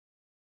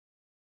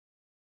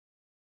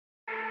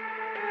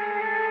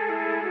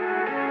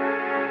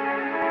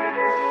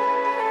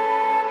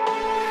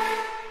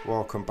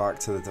Welcome back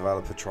to the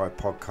Developer Tribe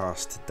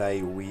podcast.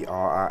 Today we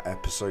are at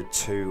episode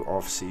 2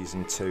 of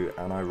season 2,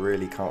 and I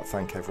really can't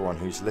thank everyone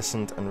who's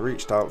listened and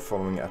reached out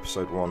following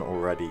episode 1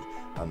 already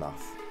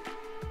enough.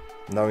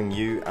 Knowing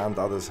you and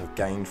others have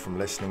gained from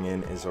listening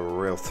in is a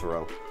real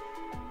thrill.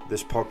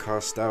 This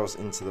podcast delves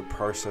into the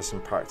process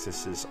and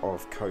practices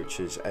of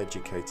coaches,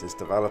 educators,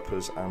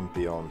 developers and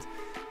beyond,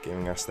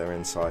 giving us their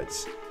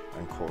insights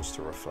and cause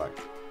to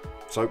reflect.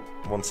 So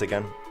once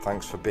again,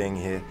 thanks for being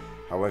here,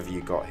 however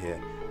you got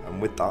here. And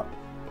with that,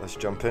 let's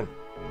jump in.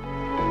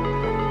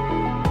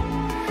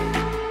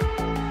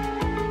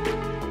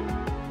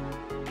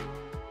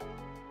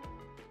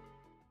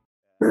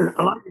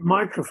 I like the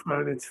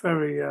microphone. It's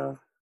very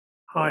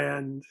high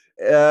end.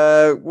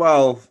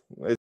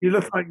 You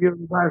look like you're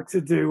about to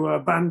do a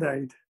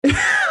Band-Aid.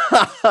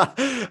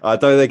 I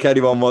don't think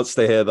anyone wants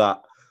to hear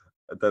that.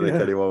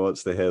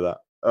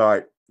 All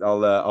right,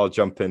 I'll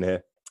jump in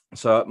here.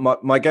 So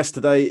my guest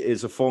today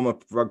is a former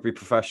rugby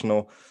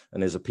professional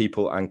and is a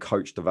people and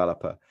coach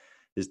developer.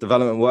 His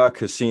development work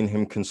has seen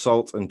him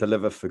consult and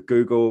deliver for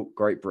Google,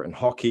 Great Britain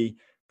Hockey,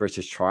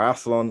 British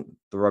Triathlon,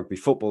 the Rugby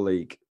Football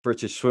League,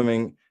 British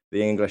Swimming,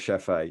 the English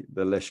FA.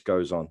 The list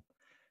goes on.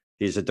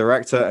 He's a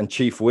director and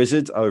chief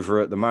wizard over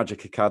at the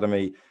Magic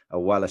Academy, a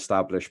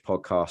well-established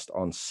podcast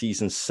on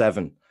season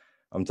 7.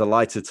 I'm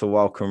delighted to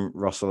welcome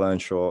Russell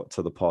Earnshaw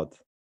to the pod.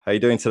 How are you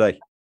doing today?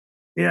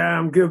 Yeah,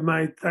 I'm good,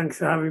 mate. Thanks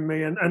for having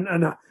me, and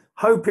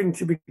hoping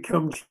to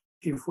become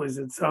chief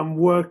wizard. So I'm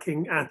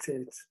working at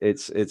it.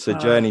 It's a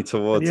journey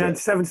towards it. And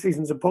 7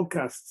 seasons of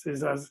podcasts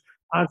is as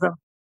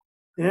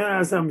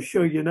I'm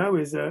sure you know,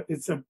 it's a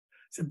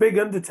big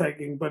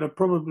undertaking, but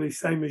probably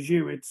same as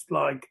you. It's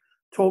like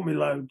taught me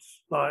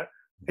loads. Like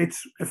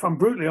it's, if I'm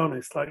brutally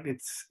honest, like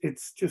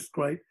it's just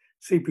great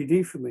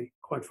CPD for me,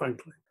 quite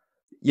frankly.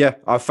 Yeah,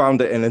 I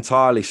found it an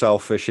entirely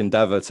selfish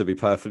endeavor, to be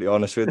perfectly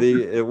honest with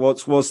you.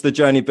 What's the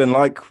journey been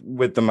like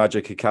with the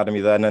Magic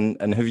Academy then?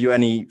 And have you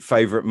any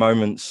favorite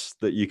moments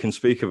that you can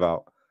speak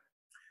about?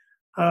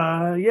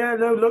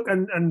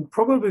 And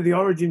probably the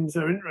origins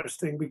are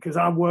interesting because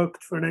I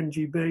worked for an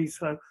NGB,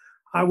 so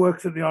I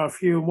worked at the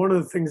RFU, and one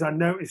of the things I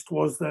noticed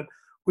was that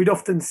we'd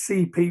often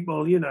see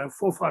people, 4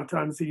 or 5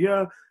 times a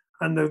year,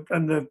 and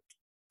the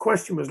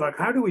question was like,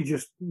 how do we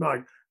just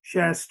like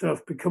share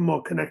stuff, become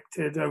more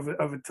connected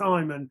over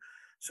time? And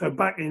so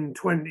back in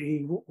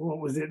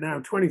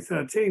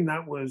 2013,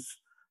 that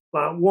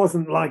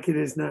wasn't like it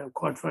is now,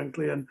 quite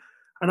frankly. And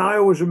I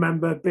always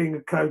remember being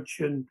a coach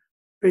and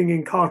being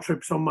in car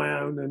trips on my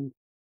own and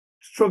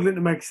struggling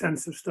to make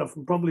sense of stuff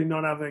and probably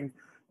not having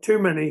too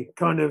many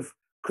kind of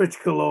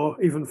critical or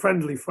even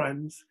friendly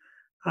friends.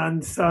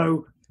 And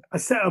so I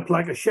set up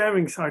like a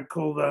sharing site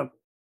called the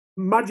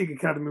Magic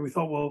Academy. We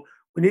thought, well,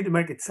 we need to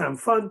make it sound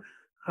fun.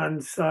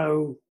 And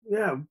so,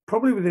 yeah,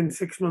 probably within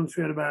 6 months,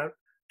 we had about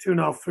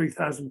 2,500,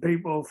 3,000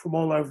 people from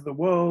all over the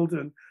world.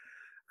 And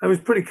it was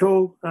pretty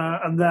cool.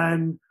 And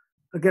then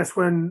I guess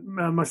when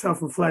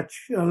myself and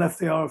Fletch left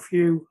the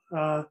RFU,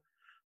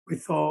 we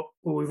thought,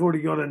 well, we've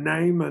already got a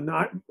name. And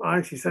I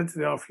actually said to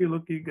the RFU,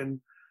 look, you can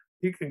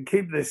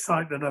keep this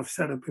site that I've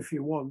set up if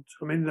you want.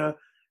 I mean, the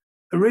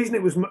reason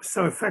it was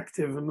so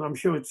effective, and I'm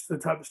sure it's the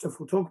type of stuff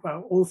we'll talk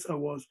about also,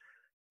 was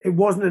it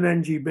wasn't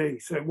an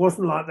NGB. So it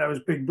wasn't like there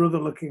was Big Brother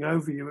looking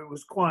over you. It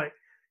was quite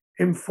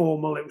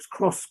informal. It was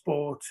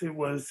cross-sport. It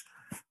was,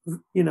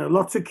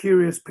 lots of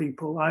curious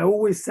people. I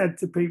always said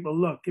to people,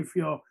 look, if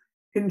you're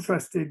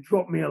interested,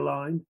 drop me a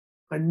line.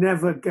 I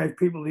never gave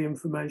people the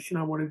information.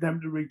 I wanted them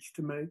to reach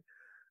to me.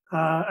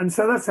 And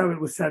so that's how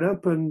it was set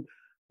up. And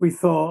we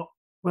thought,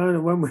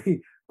 well,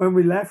 when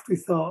we left, we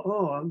thought,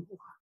 oh,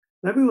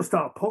 maybe we'll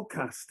start a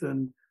podcast,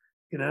 and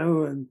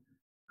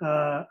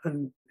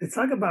it's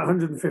like about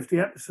 150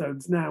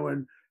 episodes now.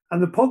 And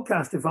the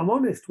podcast, if I'm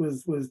honest,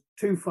 was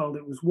twofold.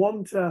 It was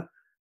one to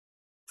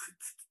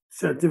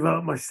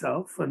develop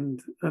myself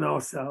and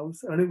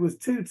ourselves, and it was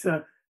 2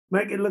 to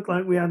make it look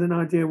like we had an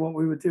idea what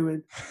we were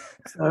doing.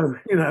 So,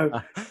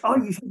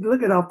 you should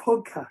look at our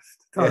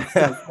podcast type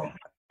stuff.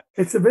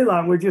 It's a bit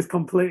like we're just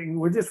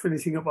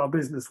finishing up our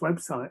business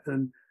website,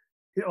 and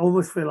you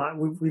almost feel like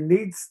we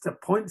need to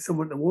point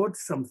someone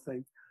towards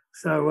something.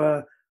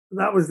 So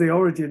that was the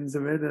origins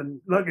of it.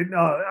 And look,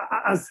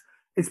 as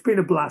it's been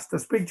a blast. I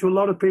speak to a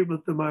lot of people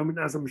at the moment,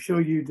 as I'm sure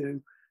you do.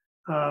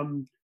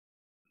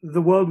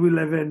 The world we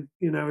live in,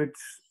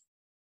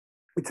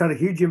 it's had a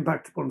huge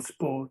impact upon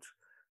sport,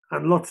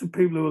 and lots of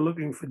people who are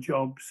looking for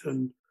jobs.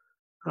 And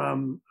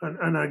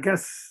I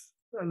guess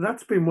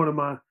that's been one of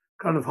my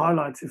kind of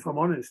highlights, if I'm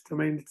honest. I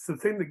mean, it's the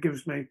thing that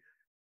gives me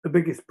the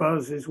biggest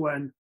buzz is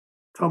when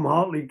Tom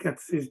Hartley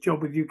gets his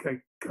job with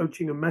UK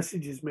Coaching and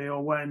messages me,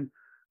 or when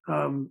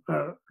Tom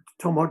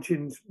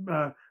Hodgins,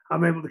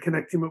 I'm able to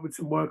connect him up with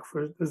some work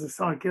as a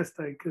psych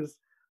yesterday, because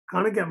I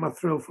kind of get my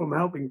thrill from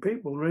helping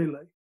people,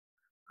 really.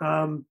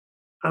 And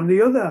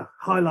the other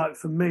highlight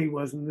for me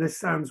was, and this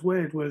sounds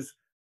weird, was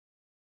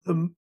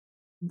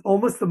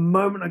almost the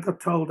moment I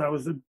got told I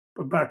was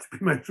about to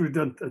be made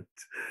redundant.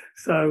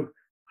 So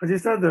I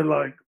just had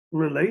the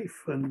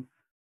relief and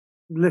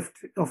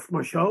lift off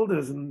my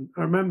shoulders. And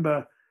I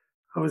remember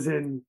I was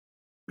in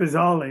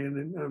bizarrely,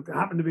 and it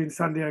happened to be in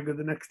San Diego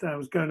the next day. I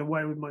was going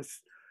away with my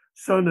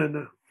son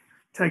and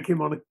take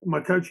him on my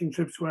coaching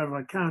trips wherever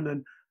I can,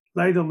 and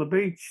laid on the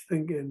beach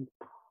thinking,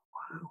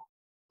 wow,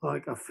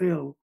 like I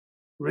feel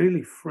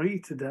really free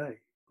today.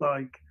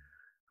 Like,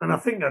 and I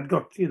think I'd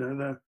got,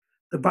 the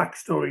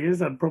backstory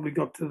is I'd probably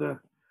got to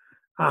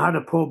I had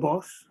a poor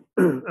boss,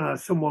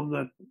 someone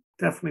that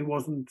definitely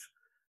wasn't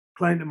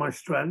playing to my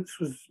strengths,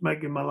 was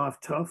making my life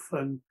tough,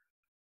 um,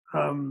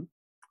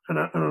 and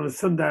on a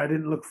Sunday I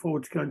didn't look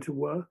forward to going to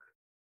work,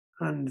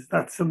 and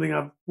that's something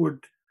I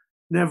would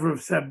never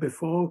have said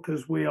before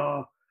because we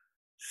are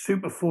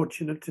super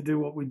fortunate to do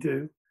what we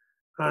do,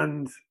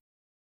 and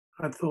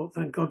I thought,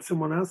 thank God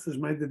someone else has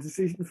made the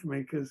decision for me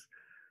because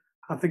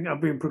I think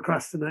I've been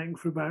procrastinating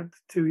for about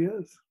 2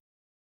 years.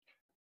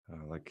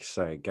 Like you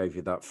say, it gave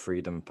you that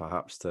freedom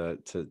perhaps to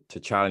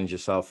challenge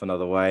yourself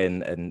another way,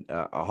 and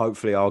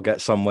hopefully I'll get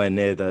somewhere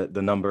near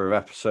the number of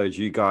episodes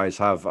you guys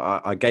have.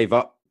 I gave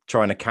up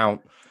trying to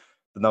count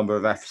the number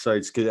of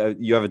episodes because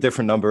you have a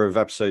different number of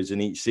episodes in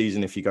each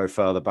season if you go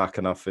further back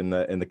enough in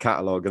the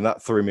catalog, and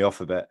that threw me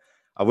off a bit.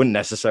 I wouldn't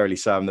necessarily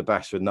say I'm the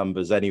best with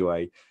numbers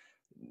anyway.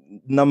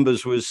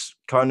 Numbers was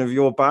kind of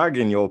your bag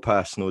in your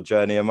personal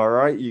journey, am I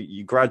right?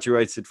 You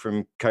graduated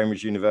from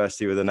Cambridge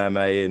University with an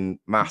MA in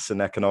maths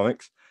and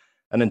economics,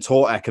 and then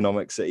taught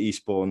economics at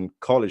Eastbourne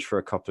College for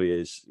a couple of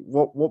years.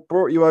 What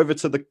brought you over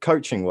to the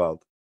coaching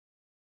world?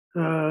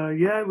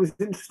 Yeah, it was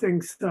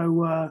interesting.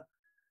 So,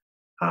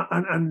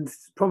 and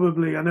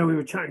probably I know we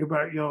were chatting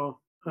about your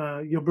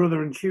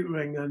brother and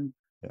tutoring, and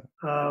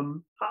Yeah.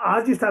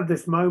 I just had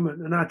this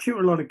moment, and I tutor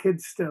a lot of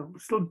kids still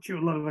tutor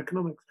a lot of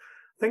economics.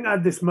 I think I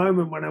had this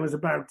moment when I was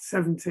about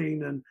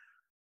 17, and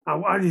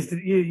I just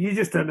you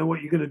just don't know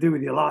what you're going to do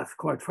with your life,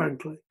 quite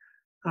frankly.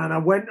 And I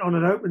went on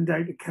an open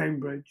day to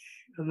Cambridge,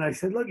 and they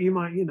said, "Look, you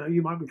might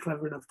be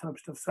clever enough," type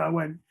stuff. So I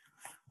went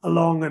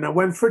along, and I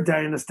went for a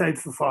day, and I stayed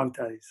for 5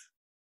 days,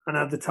 and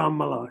I had the time of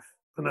my life.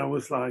 And I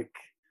was like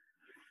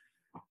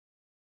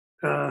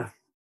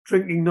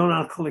drinking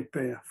non-alcoholic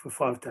beer for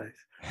 5 days,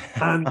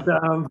 and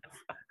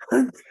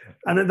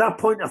and at that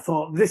point, I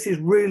thought, this is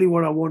really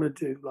what I want to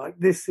do. Like,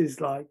 this is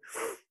like,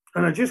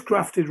 and I just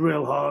grafted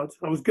real hard.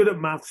 I was good at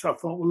maths, so I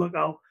thought, well, look,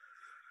 I'll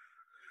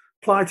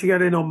apply to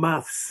get in on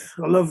maths.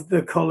 I loved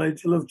the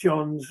college, I loved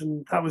John's,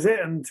 and that was it.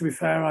 And to be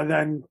fair, I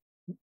then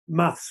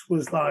maths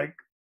was like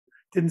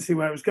didn't see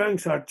where it was going,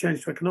 so I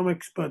changed to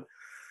economics. But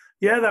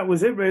yeah, that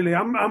was it really.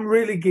 I'm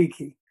really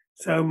geeky.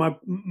 So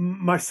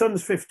my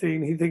son's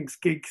 15. He thinks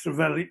geeks are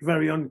very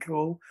very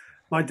uncool.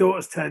 My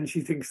daughter's 10. She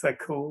thinks they're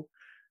cool.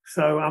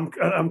 So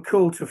I'm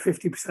cool to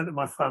 50% of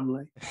my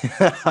family.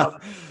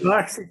 Well,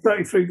 actually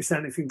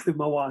 33% if you include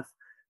my wife.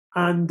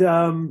 And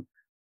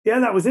yeah,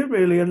 that was it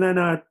really. And then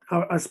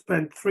I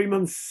spent 3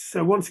 months.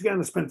 So once again,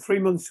 I spent 3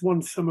 months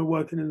one summer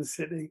working in the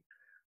city,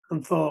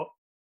 and thought,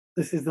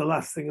 this is the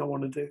last thing I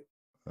want to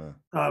do.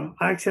 I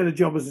actually had a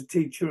job as a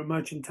teacher at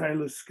Merchant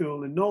Taylor's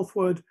School in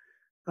Northwood.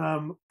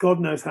 God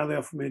knows how they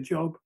offered me a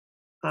job.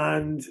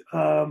 And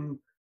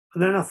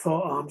then I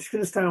thought, I'm just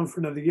going to stay on for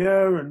another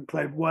year, and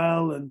played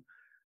well, and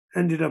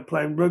ended up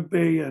playing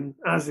rugby. And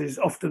as is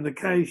often the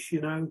case,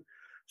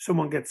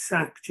 someone gets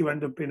sacked, you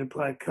end up being a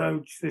player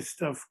coach. This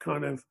stuff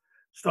kind of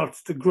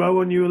starts to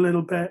grow on you a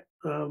little bit.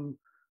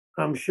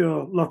 I'm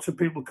sure lots of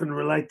people can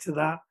relate to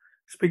that.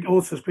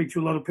 Also speak to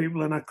a lot of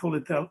people, and I call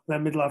it their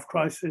midlife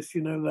crisis.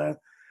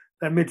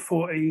 They're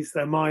mid-40s,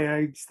 they're my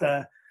age,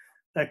 they're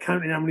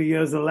counting how many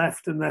years are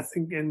left, and they're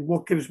thinking,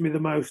 what gives me the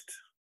most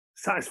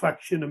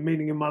satisfaction and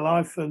meaning in my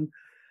life? And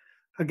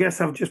I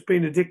guess I've just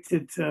been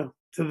addicted to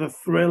the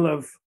thrill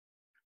of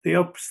the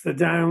ups, the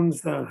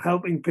downs, the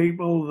helping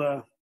people,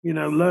 the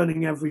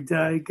learning every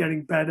day,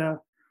 getting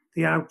better,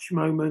 the ouch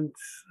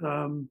moments.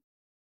 I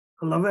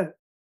love it.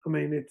 I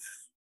mean,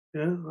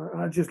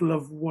 I just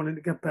love wanting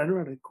to get better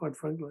at it, quite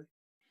frankly.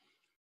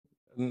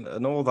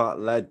 And all that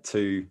led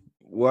to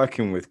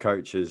working with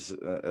coaches.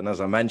 And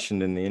as I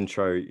mentioned in the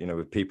intro,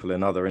 with people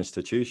in other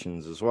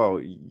institutions as well.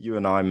 You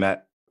and I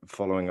met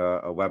following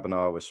a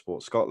webinar with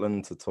Sport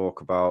Scotland to talk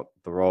about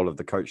the role of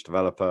the coach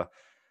developer,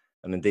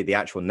 and indeed the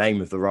actual name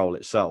of the role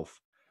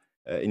itself.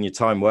 In your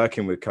time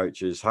working with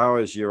coaches, how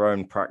has your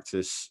own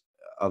practice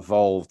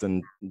evolved,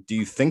 and do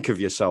you think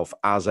of yourself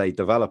as a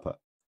developer?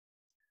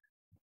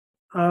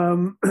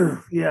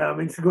 Yeah, I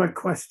mean, it's a great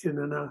question,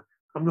 and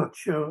I'm not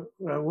sure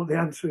what the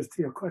answer is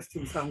to your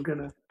question, so I'm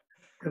gonna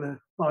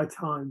buy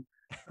time.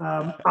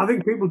 I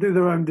think people do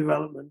their own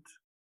development.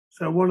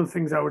 So one of the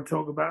things I would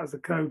talk about as a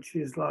coach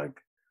is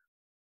like,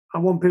 I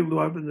want people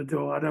to open the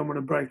door. I don't want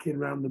to break in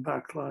around the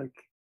back. Like,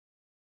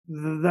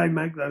 they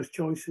make those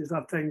choices.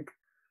 I think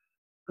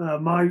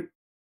my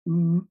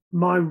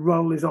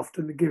role is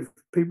often to give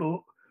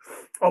people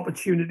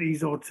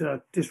opportunities, or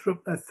to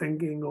disrupt their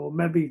thinking, or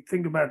maybe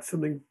think about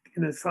something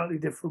in a slightly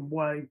different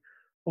way,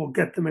 or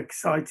get them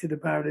excited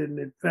about it. And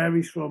it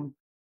varies from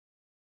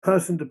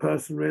person to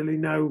person, really.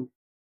 No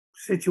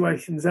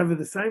situation's ever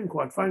the same,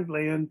 quite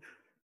frankly. And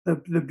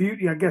the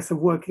beauty, I guess, of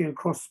working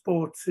across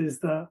sports is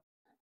that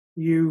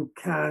you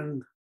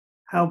can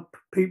help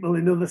people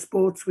in other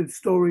sports with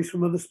stories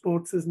from other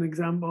sports, as an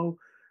example.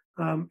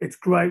 It's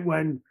great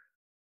when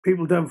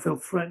people don't feel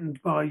threatened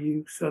by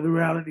you. So the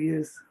reality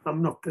is,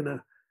 I'm not going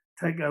to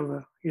take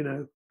over,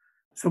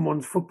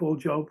 someone's football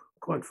job,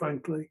 quite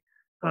frankly.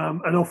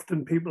 And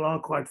often people are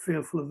quite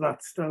fearful of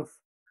that stuff.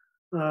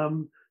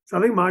 So I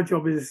think my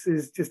job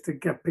is just to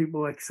get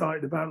people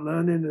excited about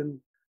learning and,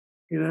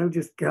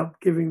 just help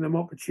giving them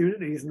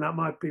opportunities. And that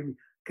might be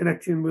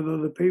connecting with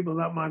other people.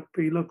 That might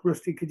be, look,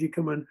 Rusty, could you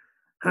come and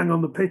hang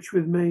on the pitch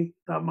with me?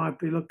 That might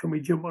be, look, can we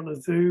jump on a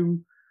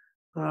Zoom?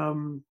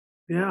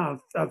 Yeah,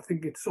 I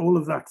think it's all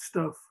of that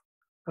stuff.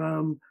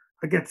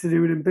 I get to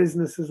do it in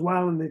business as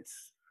well, and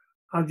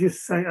I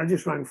just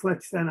rang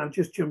Fletch then. I've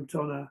just jumped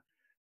on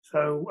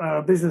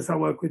a business I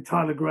work with,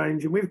 Tyler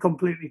Grange, and we've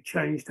completely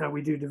changed how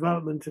we do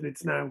development, and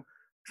it's now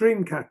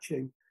dream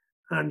catching,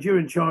 and you're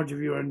in charge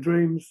of your own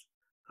dreams.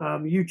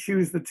 You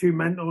choose the two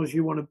mentors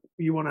you want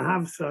to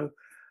have. So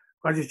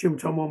I just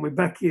jumped on one with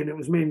Becky, and it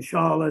was me and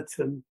Charlotte.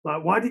 And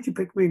like, why did you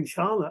pick me and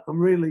Charlotte? I'm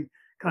really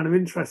kind of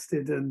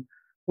interested. And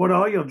what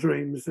are your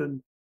dreams?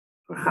 And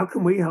how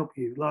can we help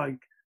you? Like,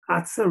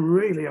 that's a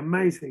really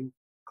amazing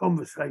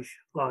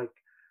conversation. Like,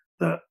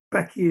 that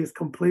Becky is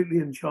completely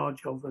in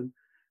charge of, and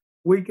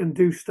we can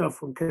do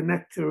stuff and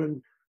connect her.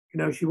 And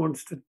she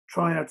wants to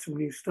try out some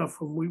new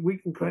stuff, and we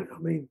can create. I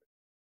mean,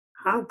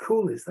 how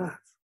cool is that?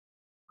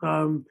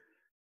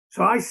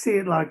 So I see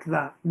it like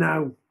that.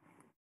 Now,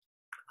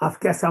 I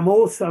guess I'm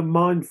also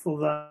mindful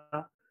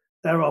that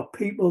there are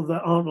people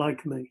that aren't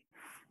like me.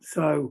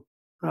 So,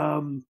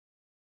 there'll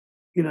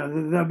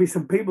be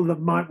some people that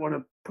might want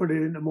to put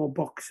it into more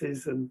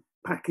boxes and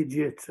package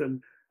it.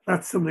 And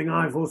that's something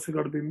I've also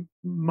got to be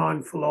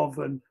mindful of,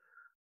 and,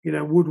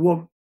 would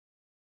want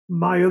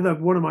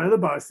one of my other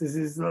biases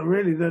is that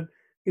really that,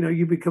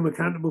 you become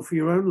accountable for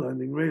your own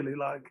learning, really.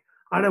 Like,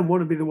 I don't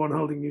want to be the one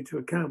holding you to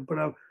account,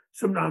 but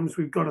sometimes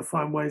we've got to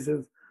find ways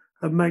of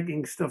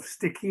making stuff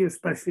sticky,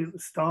 especially at the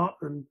start,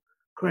 and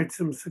create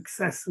some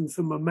success and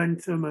some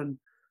momentum. And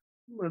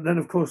then,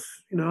 of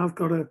course, I've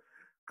got to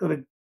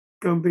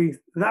go and be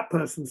that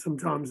person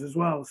sometimes as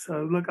well.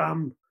 So, look, I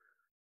don't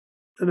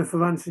know if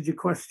I've answered your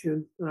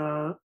question,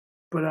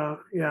 but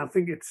yeah, I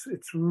think it's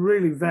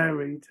really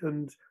varied,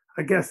 and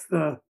I guess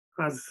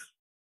as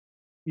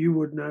you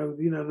would know,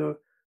 the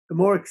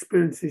more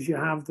experiences you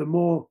have, the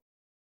more,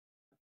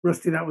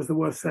 Rusty, that was the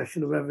worst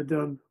session I've ever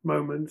done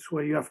moments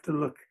where you have to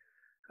look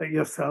at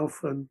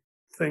yourself and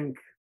think,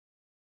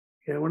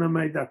 yeah, when I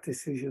made that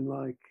decision,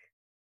 like,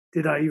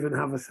 did I even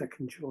have a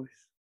second choice?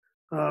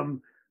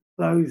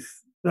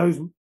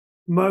 Those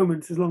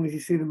moments, as long as you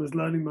see them as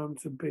learning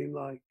moments, have been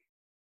like,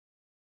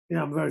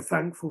 yeah, I'm very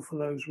thankful for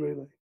those,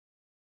 really.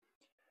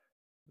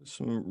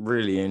 Some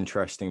really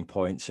interesting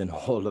points in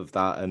all of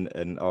that,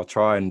 and I'll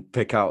try and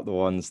pick out the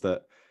ones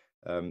that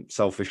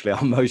selfishly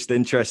I'm most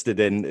interested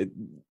in.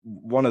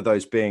 One of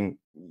those being,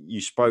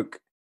 you spoke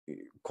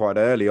quite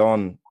early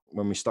on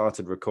when we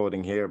started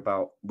recording here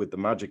about with the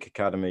Magic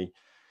Academy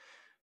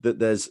that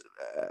there's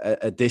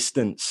a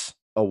distance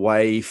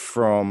away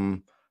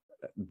from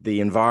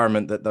the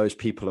environment that those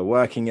people are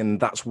working in.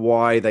 That's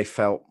why they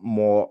felt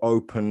more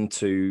open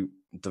to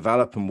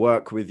develop and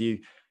work with you.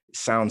 It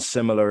sounds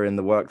similar in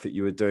the work that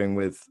you were doing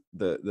with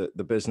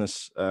the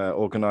business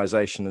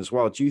organization as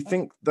well. Do you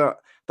think that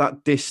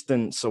that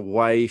distance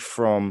away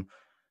from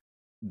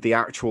the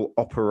actual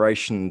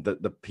operation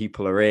that the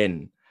people are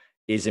in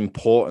is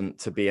important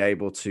to be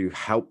able to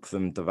help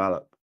them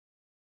develop?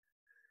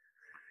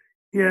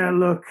 Yeah,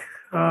 look,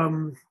 I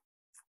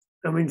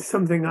mean,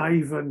 something I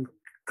even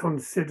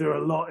consider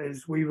a lot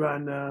is we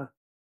ran,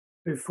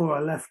 before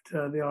I left the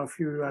RFU,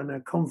 we ran a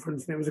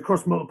conference, and it was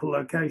across multiple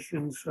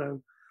locations.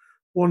 So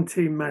one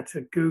team met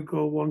at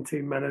Google, one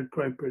team met at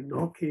Great Britain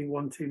Hockey,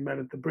 one team met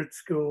at the Brit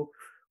School,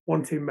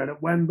 one team met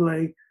at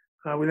Wembley.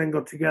 We then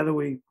got together,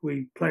 we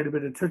played a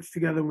bit of touch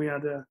together, and we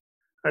had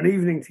an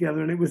evening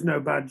together, and it was no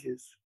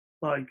badges.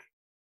 Like,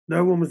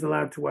 no one was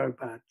allowed to wear a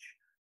badge,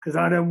 because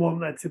I don't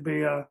want there to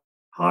be a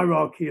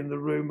hierarchy in the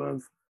room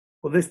of,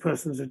 well, this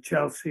person's at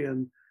Chelsea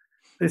and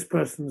this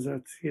person's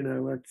at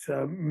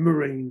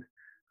Marine,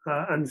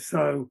 and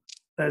so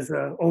there's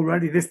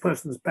already this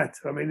person's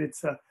better. I mean,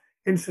 it's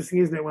interesting,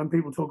 isn't it, when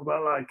people talk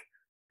about like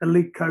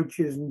elite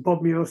coaches, and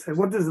Bob Muir said,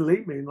 what does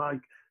elite mean?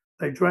 Like,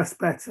 they dress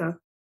better,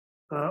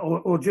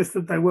 or just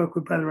that they work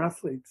with better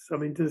athletes? I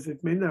mean, does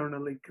it mean they're an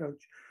elite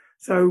coach?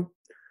 So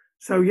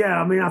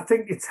yeah, I mean, I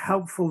think it's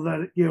helpful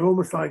that you're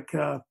almost like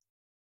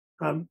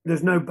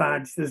there's no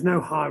badge, there's no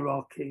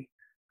hierarchy.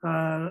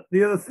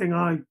 The other thing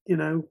I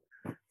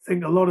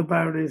think a lot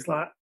about is,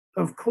 like,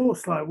 of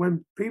course, like,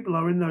 when people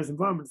are in those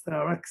environments, they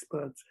are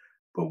experts,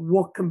 but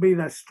what can be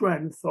their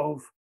strength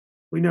of,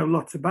 we know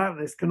lots about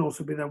this, can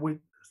also be their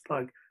weakness.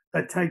 Like,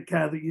 they take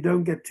care that you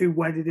don't get too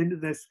wedded into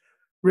this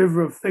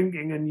river of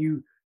thinking, and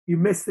you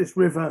miss this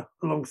river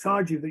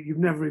alongside you that you've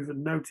never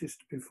even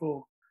noticed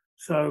before.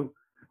 So,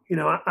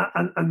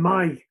 and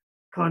my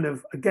kind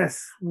of, I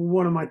guess,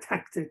 one of my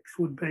tactics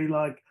would be,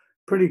 like,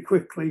 pretty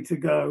quickly to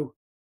go,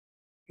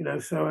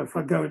 so if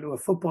I go into a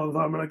football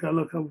environment, I go,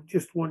 look, I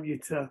just want you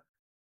to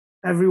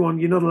everyone,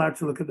 you're not allowed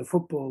to look at the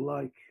football,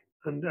 like,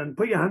 and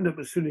put your hand up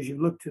as soon as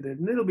you've looked at it,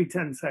 and it'll be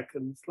 10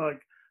 seconds.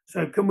 Like,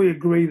 so can we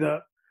agree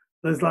that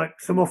there's like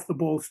some off the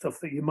ball stuff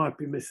that you might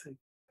be missing?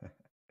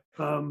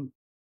 Um,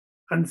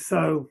 and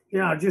so,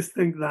 yeah, I just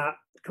think that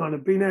kind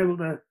of being able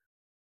to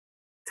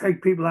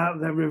take people out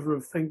of their river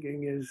of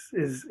thinking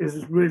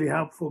is really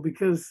helpful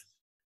because,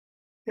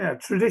 yeah,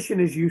 tradition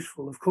is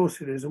useful, of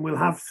course it is, and we'll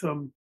have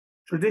some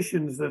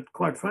traditions that,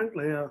 quite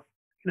frankly, are,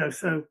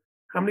 so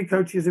how many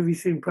coaches have you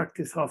seen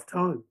practice half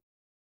time?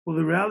 Well,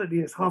 the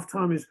reality is half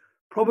time is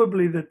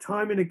probably the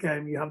time in a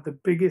game you have the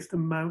biggest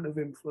amount of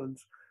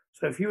influence.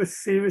 So if you were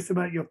serious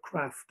about your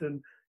craft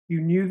and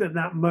you knew that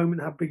that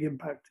moment had big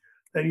impact,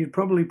 then you'd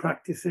probably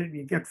practice it and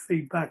you'd get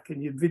feedback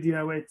and you'd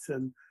video it.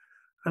 And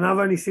I've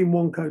only seen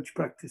one coach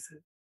practice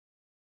it.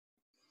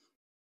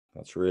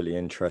 That's really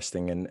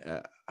interesting.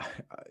 And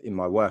in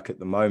my work at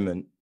the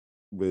moment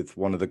with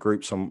one of the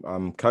groups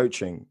I'm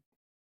coaching,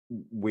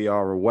 we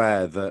are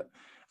aware that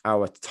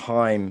our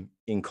time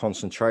in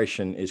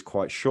concentration is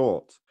quite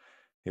short.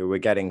 We're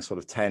getting sort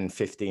of 10,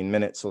 15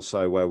 minutes or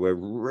so where we're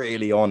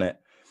really on it.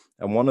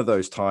 And one of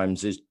those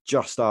times is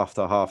just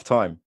after half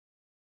time,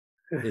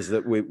 is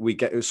that we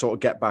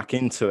get back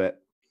into it.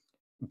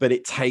 But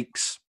it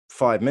takes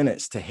 5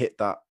 minutes to hit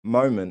that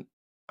moment.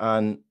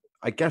 And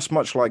I guess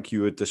much like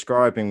you were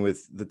describing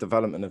with the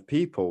development of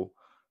people,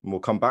 and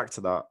we'll come back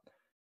to that,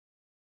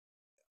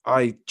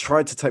 I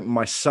tried to take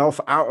myself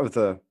out of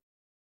the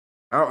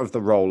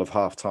role of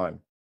halftime.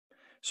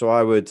 So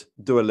I would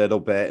do a little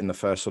bit in the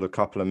first sort of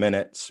couple of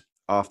minutes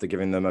after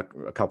giving them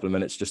a couple of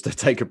minutes just to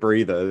take a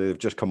breather. They've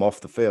just come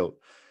off the field.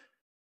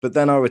 But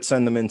then I would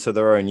send them into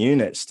their own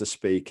units to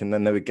speak, and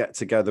then they would get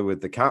together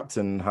with the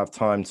captain and have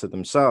time to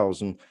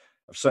themselves. And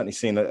I've certainly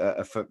seen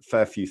a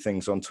fair few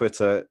things on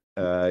Twitter,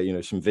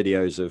 some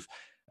videos of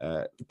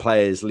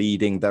players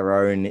leading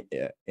their own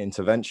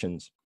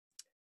interventions.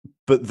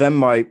 But then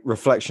my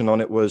reflection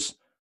on it was,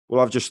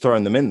 well, I've just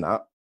thrown them in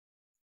that.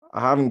 I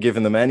haven't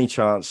given them any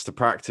chance to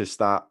practice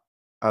that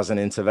as an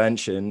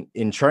intervention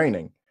in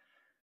training.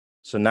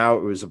 So now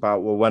it was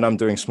about, well, when I'm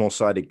doing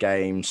small-sided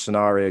games,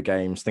 scenario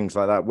games, things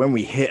like that, when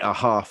we hit a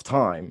half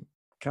time,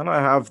 can I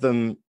have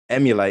them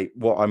emulate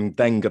what I'm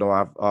then going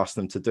to ask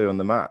them to do on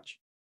the match?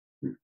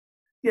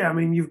 Yeah, I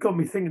mean, you've got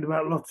me thinking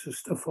about lots of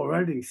stuff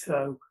already.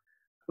 So,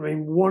 I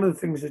mean, one of the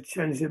things that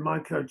changed in my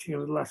coaching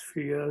over the last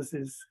few years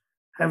is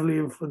heavily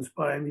influenced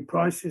by Amy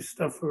Price's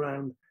stuff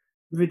around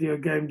video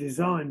game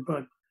design,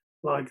 but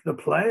like the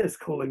players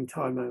calling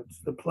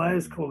timeouts, the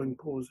players calling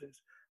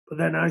pauses. But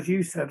then, as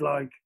you said,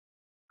 like,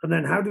 and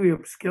then how do we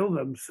upskill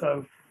them?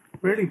 So,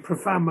 really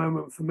profound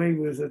moment for me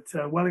was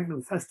at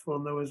Wellington Festival,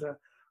 and there was a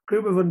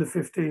group of under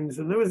 15s,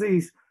 and there was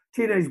these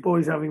teenage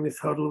boys having this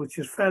huddle, which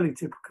is fairly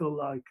typical.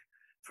 Like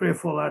 3 or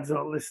 4 lads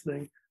aren't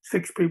listening,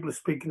 6 people are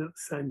speaking at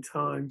the same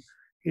time.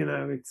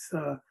 It's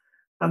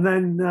and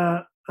then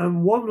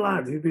and one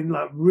lad who'd been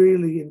like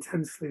really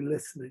intensely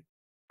listening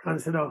kind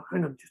of said, "Oh,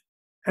 hang on,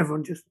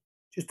 everyone just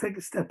take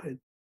a step in."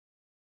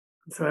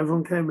 And so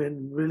everyone came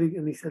in really,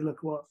 and he said,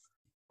 "Look,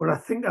 what I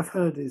think I've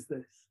heard is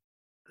this,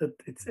 that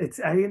it's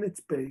A and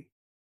it's B,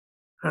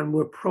 and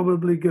we're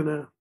probably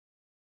gonna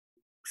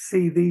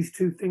see these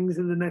 2 things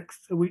in the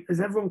next week.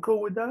 Is everyone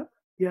cool with that?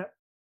 Yeah,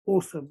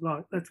 awesome.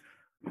 Like, let's."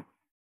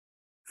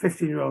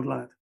 15-year-old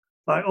lad,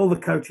 like all the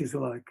coaches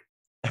were like,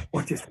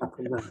 "What just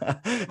happened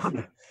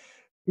there?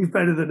 He's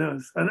better than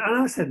us." And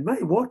I said,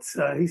 "Mate, what,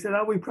 sir?" He said,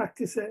 "Oh, we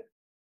practice it."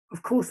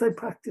 Of course they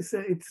practice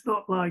it. It's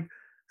not like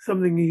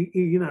something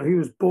he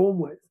was born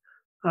with.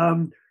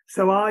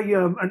 So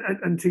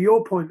and to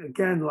your point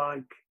again,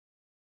 like,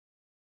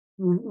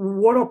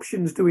 what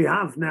options do we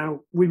have now?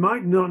 We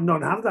might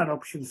not have that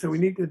option, so we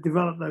need to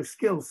develop those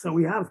skills. So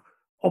we have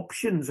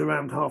options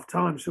around half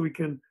time, so we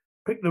can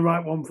pick the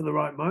right one for the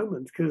right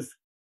moment. Because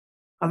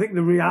I think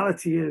the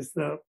reality is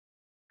that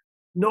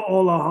not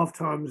all our half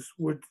times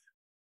would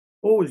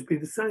always be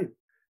the same.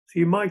 So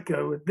you might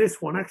go with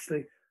this one,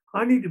 actually,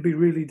 I need to be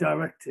really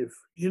directive.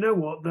 You know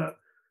what? That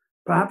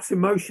perhaps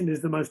emotion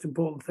is the most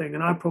important thing,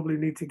 and I probably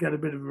need to get a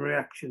bit of a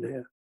reaction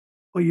here.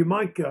 Or you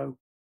might go,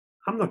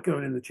 I'm not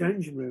going in the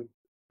changing room.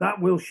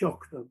 That will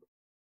shock them.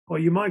 Or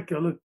you might go,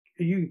 look,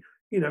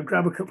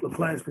 grab a couple of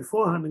players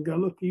beforehand and go,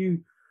 look,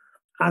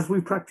 as we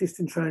practiced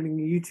in training,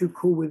 are you too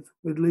cool with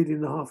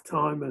leading the half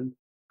time, and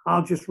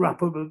I'll just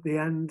wrap up at the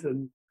end.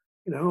 And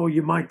or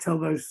you might tell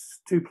those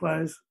 2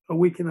 players a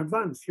week in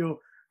advance.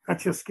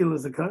 That's your skill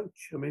as a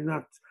coach. I mean,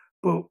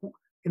 but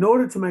in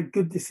order to make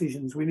good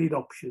decisions, we need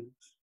options.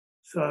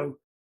 So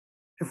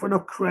if we're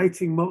not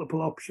creating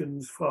multiple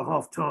options for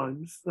half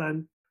times,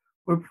 then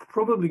we're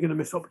probably going to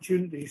miss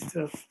opportunities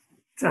to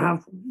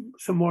have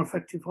some more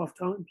effective half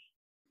times.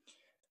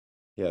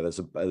 Yeah,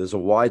 there's a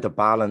wider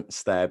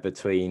balance there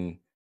between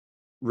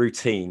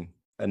routine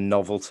and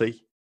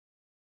novelty.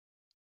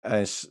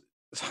 And it's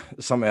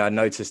something I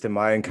noticed in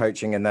my own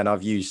coaching, and then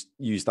I've used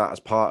that as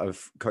part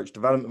of coach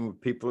development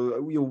with people.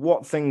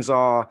 What things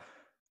are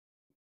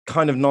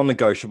kind of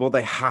non-negotiable?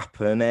 They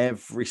happen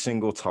every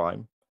single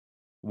time.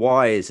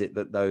 Why is it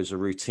that those are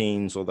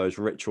routines or those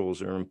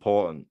rituals are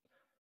important?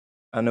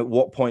 And at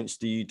what points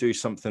do you do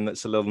something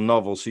that's a little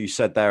novel? So you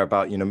said there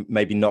about,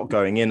 maybe not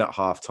going in at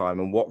halftime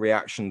and what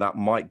reaction that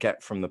might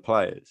get from the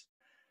players.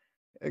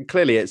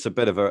 Clearly it's a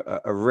bit of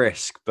a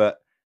risk, but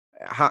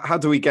how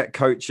do we get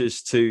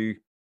coaches to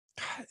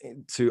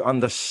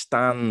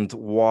understand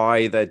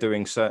why they're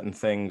doing certain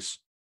things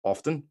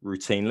often,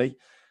 routinely,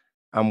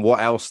 and what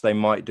else they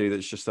might do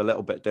that's just a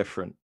little bit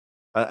different,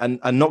 and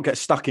not get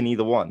stuck in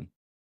either one?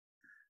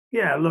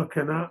 Yeah, look,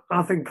 and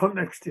I think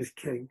context is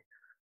king.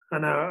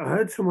 And I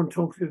heard someone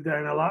talk the other day,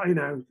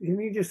 and and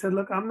he just said,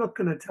 "Look, I'm not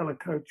going to tell a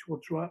coach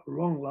what's right or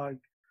wrong. Like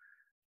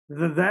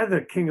they're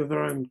the king of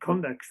their own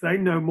context. They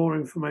know more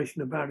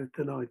information about it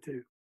than I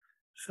do.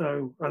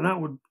 So, and that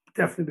would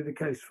definitely be the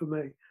case for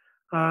me.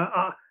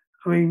 I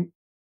mean,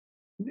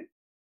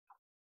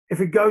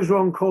 if it goes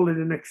wrong, call it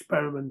an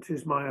experiment.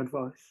 Is my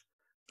advice.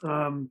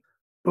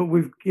 But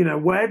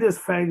where does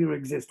failure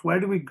exist? Where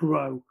do we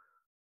grow?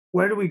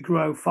 Where do we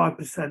grow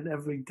 5%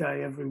 every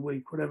day, every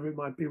week, whatever it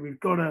might be?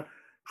 We've got to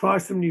try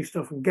some new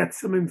stuff and get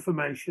some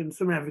information,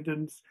 some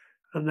evidence,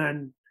 and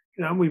then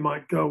we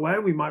might go away.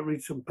 We might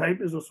read some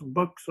papers or some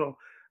books or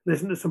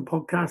listen to some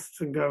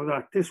podcasts and go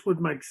like this would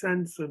make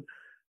sense.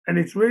 And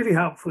it's really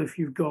helpful if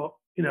you've got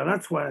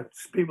that's where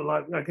people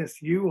like I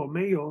guess you or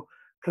me or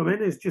come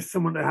in is just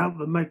someone to help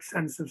them make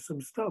sense of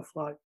some stuff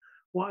like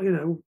what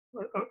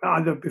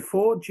either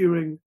before,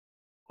 during,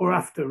 or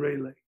after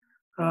really.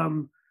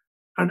 And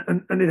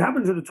it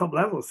happens at the top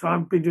level. So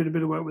I've been doing a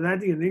bit of work with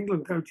Eddie and the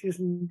England coaches,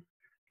 and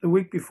the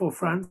week before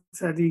France,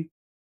 Eddie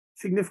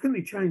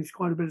significantly changed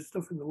quite a bit of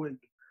stuff in the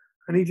week.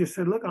 And he just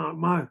said, look,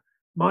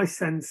 my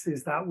sense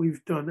is that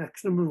we've done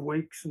X number of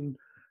weeks, and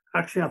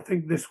actually I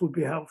think this would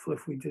be helpful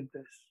if we did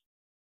this.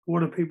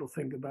 What do people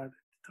think about it?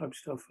 Type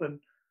stuff. And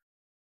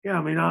yeah,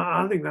 I mean,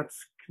 I think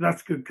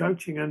that's good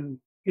coaching. And,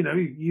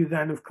 you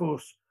then, of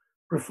course,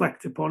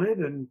 reflect upon it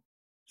and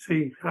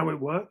see how it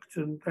worked.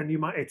 And then you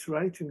might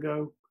iterate and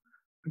go,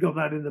 we got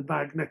that in the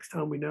bag next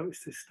time we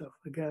notice this stuff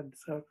again.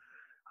 So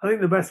I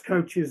think the best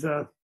coaches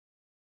are,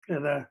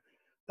 they're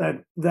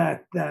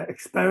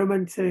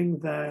experimenting,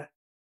 they're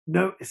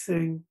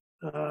noticing,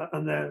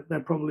 and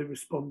they're probably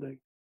responding.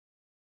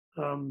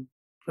 And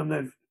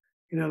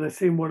they're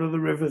seeing what other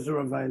rivers are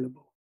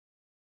available.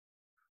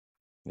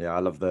 Yeah, I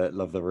love the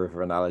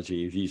river analogy.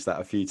 You've used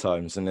that a few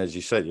times, and as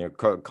you said,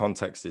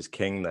 context is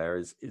king. There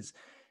is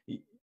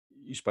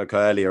you spoke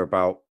earlier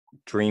about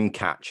dream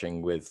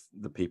catching with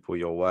the people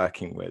you're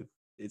working with.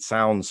 It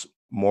sounds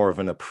more of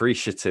an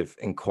appreciative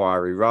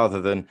inquiry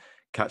rather than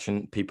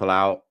catching people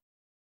out,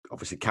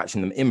 obviously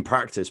catching them in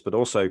practice, but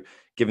also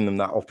giving them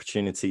that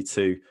opportunity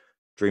to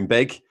dream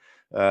big.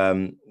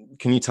 Can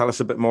you tell us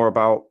a bit more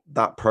about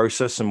that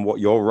process and what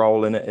your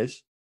role in it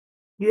is?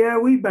 Yeah,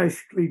 we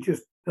basically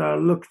just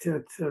looked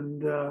at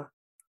the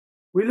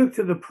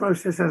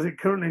process as it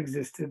currently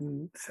existed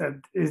and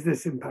said, is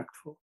this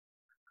impactful?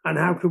 And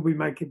how could we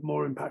make it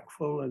more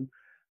impactful? And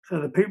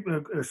so the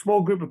people, a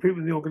small group of people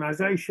in the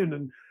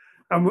organization,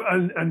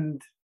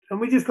 and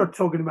we just got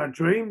talking about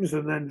dreams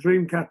and then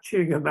dream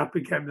catching, and that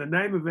became the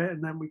name of it.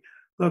 And then we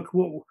look,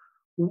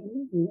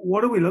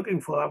 what are we looking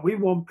for? Like, we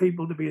want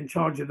people to be in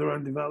charge of their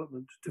own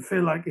development, to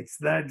feel like it's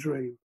their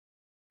dream,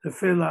 to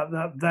feel like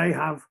that they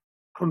have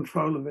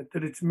control of it,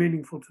 that it's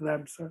meaningful to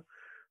them. So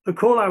the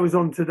call I was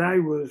on today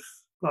was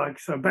like,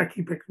 so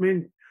Becky picked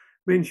me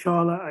and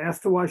Charlotte. I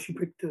asked her why she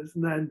picked us,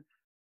 and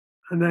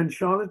then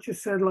Charlotte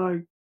just said,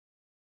 like,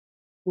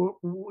 what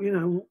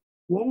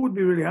would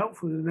be really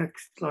helpful in the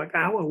next like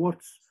hour?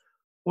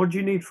 What do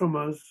you need from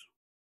us?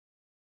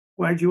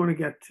 Where do you want to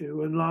get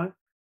to? And like,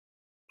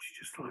 she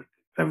just like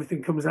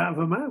everything comes out of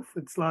her mouth.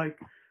 It's like,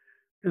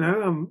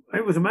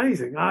 it was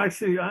amazing.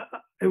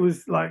 It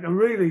was like a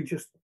really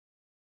just,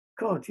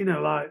 God,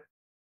 like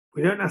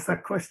we don't ask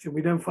that question.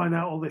 We don't find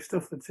out all this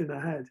stuff that's in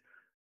her head.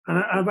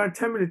 And about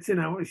 10 minutes in,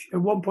 at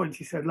one point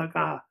she said, like,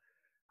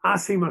 I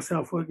see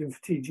myself working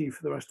for TG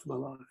for the rest of my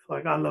life.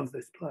 Like, I love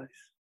this place.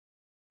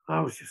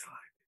 I was just like,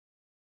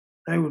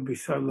 they would be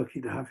so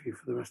lucky to have you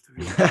for the rest of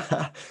your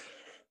life.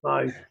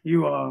 Like,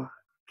 you are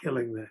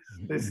killing this.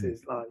 This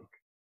is like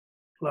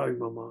blowing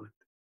my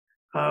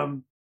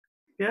mind.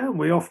 Yeah,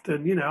 we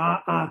often,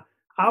 I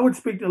would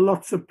speak to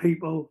lots of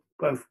people,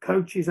 both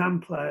coaches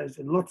and players,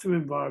 in lots of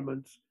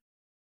environments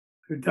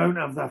who don't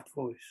have that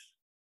voice.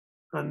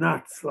 And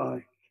that's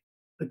like,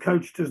 the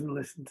coach doesn't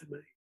listen to me.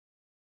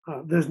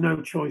 There's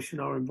no choice in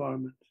our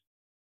environment.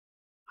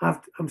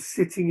 I'm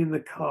sitting in the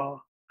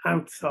car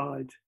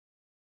outside,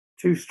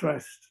 too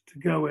stressed to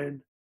go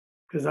in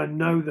because I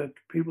know that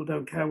people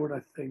don't care what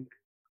I think,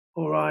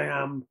 or I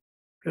am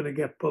going to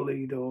get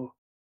bullied, or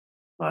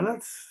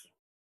it's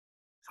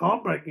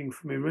heartbreaking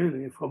for me,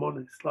 really, if I'm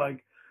honest.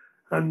 Like,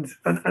 and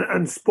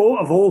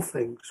sport of all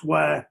things,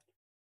 where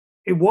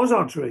it was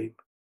our dream.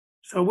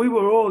 So we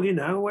were all,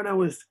 when I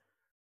was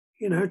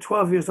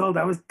 12 years old,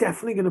 I was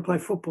definitely going to play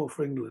football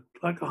for England,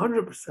 like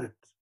 100%.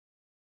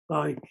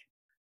 Like,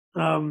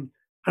 and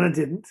I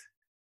didn't,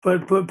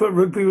 but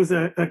rugby was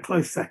a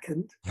close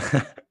second.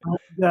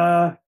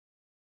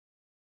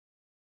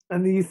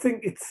 And you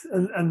think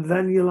and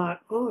then you're like,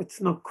 oh, it's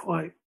not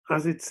quite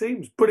as it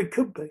seems, but it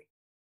could be.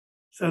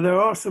 So there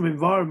are some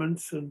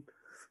environments, and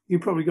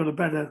you've probably got a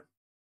better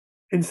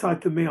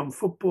insight than me on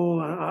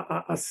football.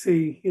 I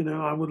see,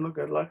 I would look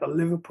at like a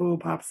Liverpool,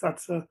 perhaps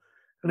that's an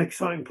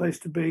exciting place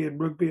to be. In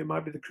rugby, it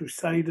might be the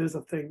Crusaders.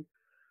 I think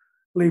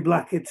Lee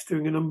Blackett's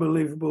doing an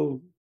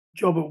unbelievable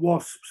job at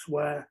Wasps,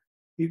 where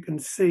you can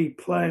see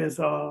players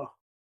are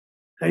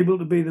able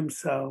to be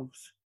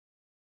themselves.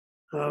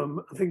 I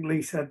think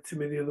Lee said to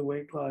me the other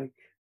week, like,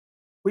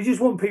 we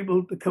just want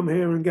people to come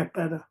here and get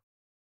better.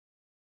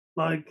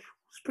 Like,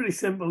 it's pretty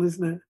simple,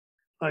 isn't it?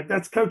 Like,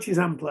 that's coaches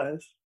and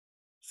players.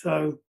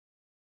 So,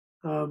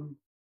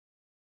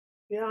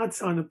 yeah, I'd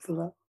sign up for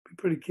that. Be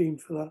pretty keen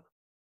for that.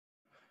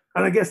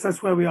 And I guess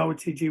that's where we are with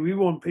TG. We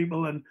want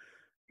people, and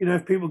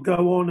if people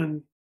go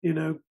on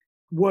and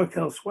work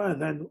elsewhere,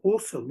 then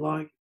awesome.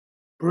 Like,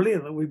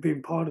 brilliant that we've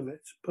been part of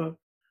it. But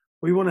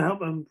we want to help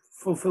them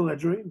fulfill their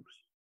dreams.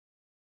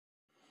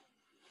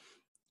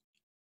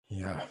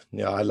 Yeah,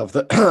 I love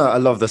the I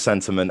love the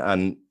sentiment,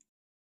 and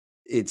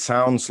it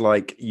sounds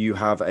like you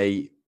have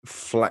a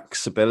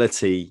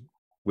flexibility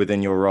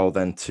within your role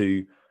then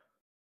to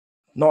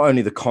not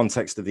only the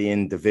context of the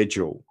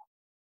individual,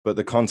 but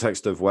the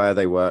context of where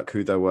they work,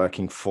 who they're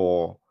working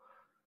for.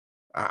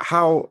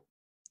 How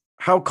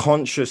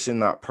conscious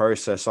in that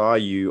process are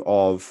you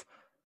of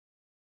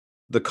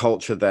the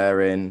culture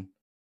they're in,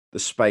 the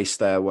space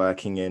they're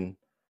working in,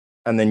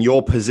 and then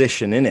your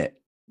position in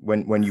it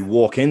when you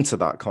walk into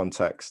that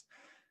context?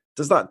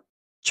 Does that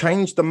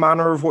change the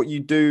manner of what you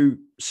do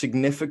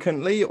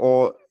significantly,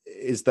 or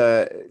is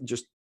there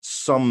just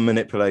some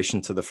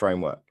manipulation to the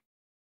framework?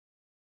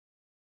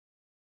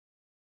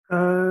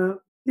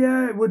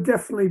 Yeah, it would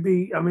definitely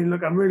be. I mean,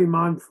 look, I'm really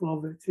mindful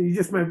of it. So you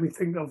just made me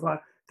think of, like,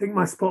 I think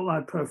my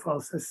spotlight profile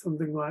says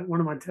something like, one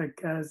of my take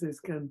cares is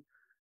can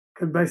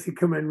basically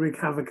come in, wreak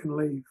havoc, and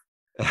leave.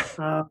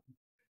 Can't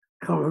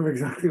remember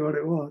exactly what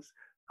it was.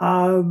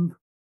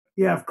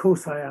 Yeah, of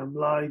course I am.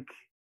 Like,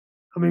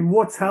 I mean,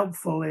 what's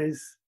helpful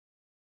is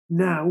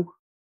now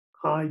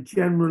I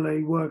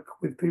generally work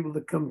with people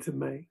that come to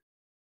me.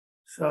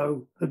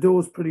 So the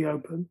door's pretty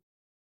open,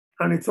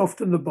 and it's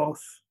often the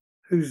boss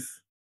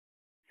who's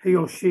he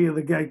or she are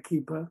the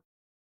gatekeeper.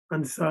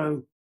 And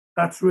so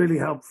that's really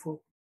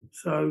helpful.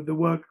 So the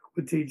work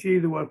with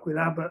TG, the work with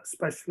Abbott,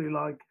 especially,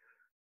 like,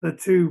 the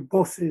two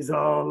bosses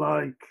are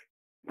like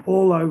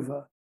all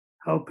over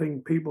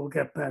helping people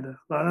get better.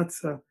 Like,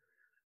 that's a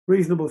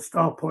reasonable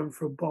start point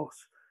for a boss.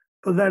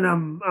 But then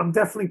I'm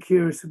definitely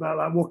curious about,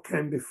 like, what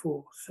came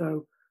before.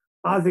 So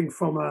I think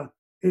from a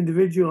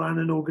individual and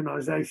an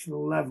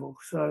organizational level.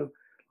 So,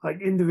 like,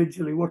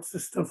 individually, what's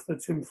the stuff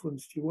that's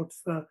influenced you?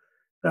 What's the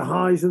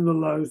highs and the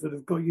lows that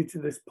have got you to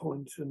this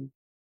point, and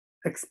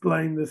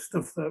explain the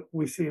stuff that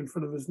we see in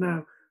front of us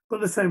now.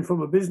 But the same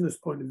from a business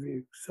point of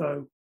view.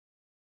 So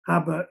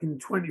Abbott in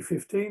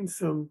 2015,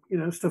 some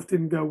stuff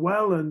didn't go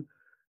well, and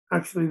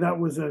actually that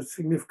was a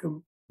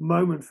significant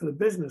moment for the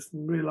business,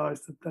 and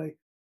realised that they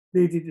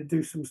needed to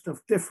do some stuff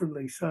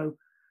differently. So,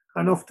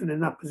 and often in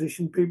that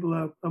position, people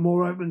are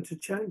more open to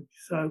change.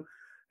 So,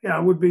 yeah, I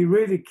would be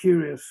really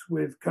curious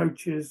with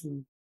coaches,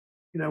 and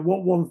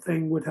what one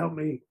thing would help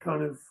me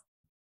kind of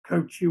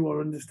coach you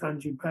or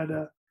understand you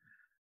better.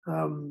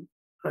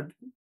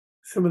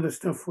 Some of the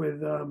stuff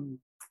with, and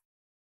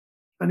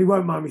he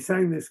won't mind me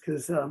saying this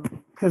because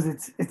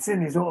it's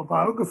in his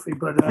autobiography.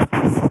 But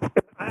I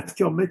asked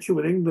John Mitchell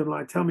with England,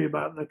 like, tell me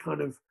about the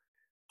kind of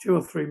 2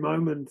 or 3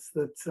 moments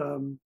that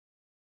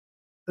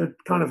that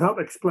kind of help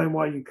explain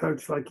why you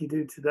coach like you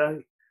do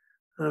today.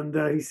 And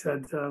he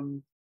said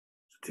 2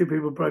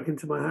 people broke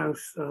into my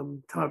house,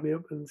 tied me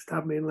up, and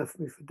stabbed me and left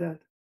me for dead.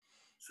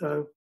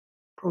 So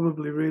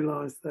probably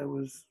realised there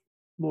was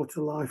more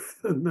to life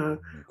than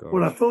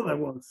what I thought there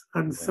was.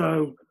 And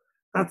so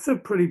that's a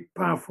pretty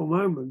powerful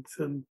moment,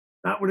 and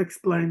that would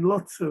explain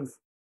lots of.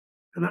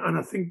 And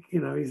I think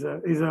he's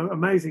an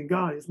amazing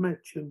guy, is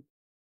Mitch, and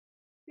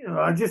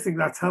I just think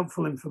that's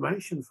helpful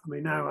information for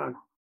me now.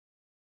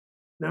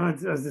 Now,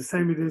 as the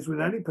same it is with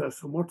any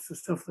person, what's the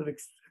stuff that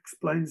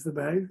explains the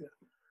behaviour?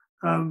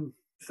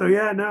 So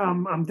yeah, no,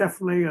 I'm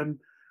definitely, and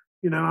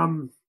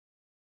I'm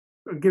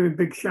giving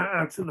big shout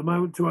outs at the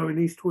moment to Owen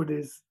Eastwood.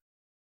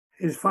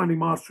 His Finding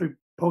Mastery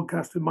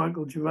podcast with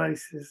Michael Gervais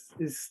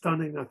is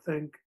stunning, I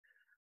think.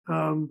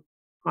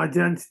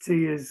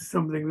 Identity is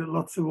something that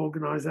lots of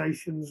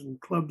organisations and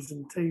clubs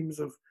and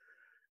teams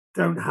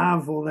don't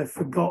have, or they've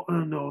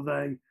forgotten, or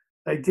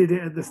they did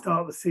it at the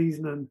start of the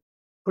season and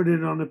put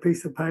it on a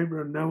piece of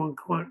paper, and no one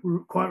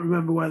quite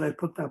remember where they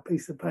put that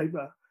piece of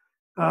paper.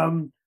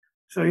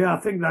 So yeah, I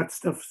think that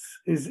stuff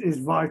is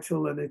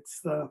vital, and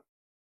it's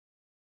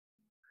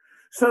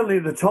certainly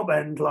at the top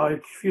end.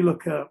 Like, if you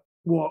look at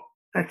what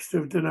Exeter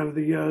have done over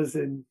the years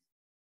in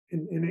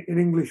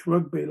English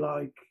rugby,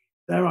 like,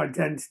 their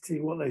identity,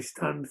 what they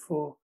stand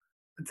for,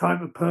 the type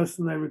of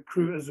person they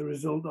recruit as a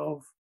result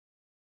of,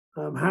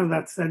 how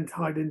that's then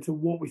tied into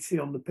what we see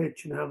on the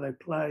pitch and how they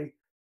play,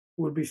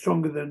 would be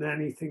stronger than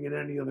anything in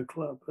any other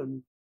club.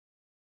 And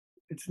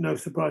it's no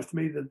surprise to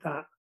me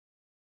that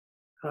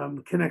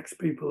connects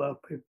people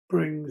up. It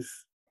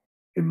brings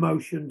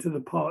emotion to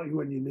the party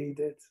when you need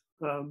it.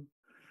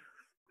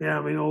 Yeah,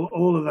 I mean,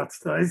 all of that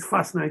stuff is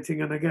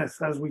fascinating. And I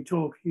guess as we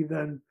talk,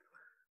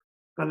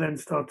 I then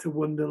start to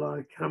wonder,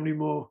 like, how many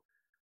more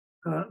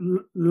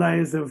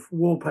layers of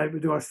wallpaper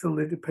do I still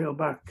need to peel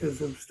back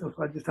because of stuff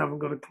I just haven't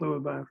got a clue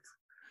about.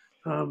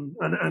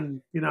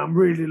 And you know, I'm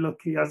really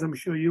lucky, as I'm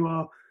sure you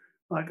are.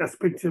 Like, I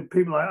speak to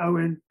people like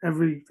Owen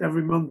every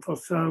month or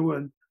so,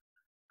 and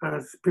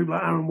people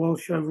like Aaron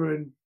Walsh over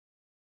in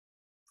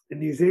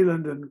New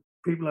Zealand, and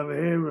people over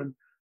here, and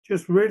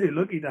just really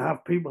lucky to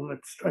have people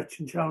that stretch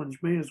and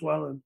challenge me as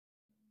well, and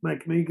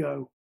make me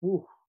go,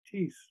 "Oh,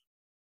 geez,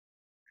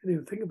 didn't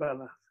even think about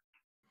that."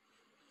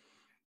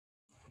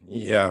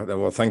 Yeah,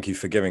 well, thank you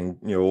for giving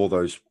all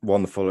those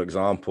wonderful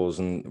examples.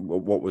 And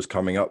what was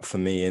coming up for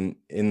me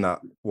in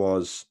that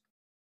was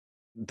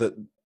that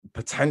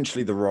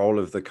potentially the role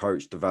of the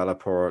coach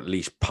developer, or at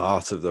least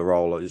part of the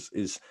role,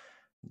 is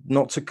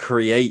not to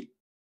create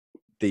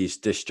these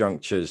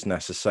disjunctures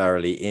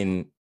necessarily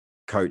in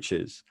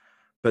coaches,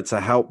 but to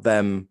help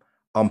them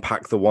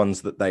unpack the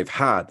ones that they've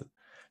had.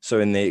 So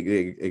in the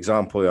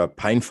example, a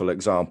painful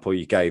example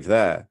you gave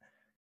there,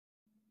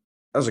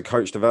 as a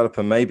coach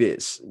developer, maybe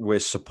we're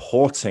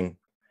supporting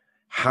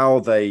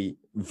how they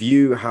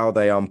view, how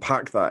they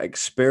unpack that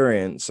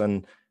experience,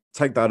 and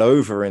take that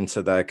over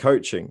into their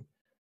coaching,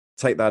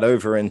 take that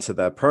over into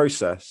their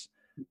process.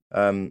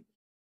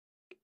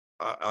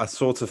 I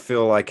sort of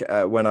feel like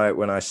when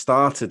I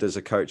started as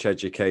a coach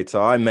educator,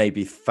 I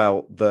maybe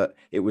felt that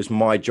it was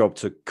my job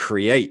to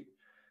create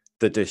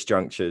the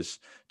disjunctures,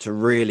 to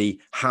really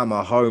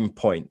hammer home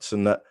points,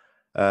 and that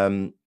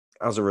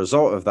as a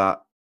result of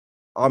that,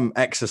 I'm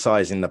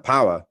exercising the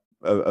power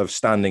of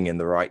standing in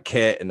the right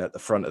kit and at the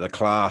front of the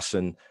class,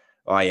 and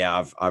oh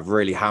yeah, I've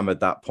really hammered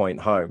that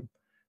point home.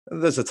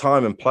 There's a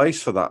time and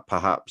place for that,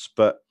 perhaps,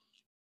 but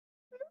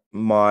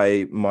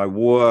my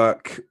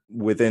work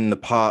within the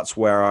parts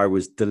where I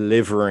was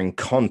delivering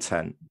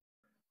content,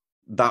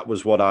 that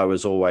was what I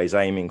was always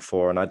aiming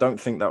for, and I don't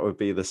think that would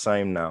be the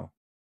same now.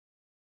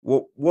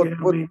 What Yeah,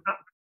 I mean,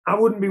 I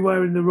wouldn't be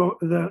wearing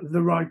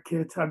the right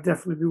kit. I'd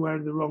definitely be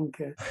wearing the wrong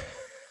kit,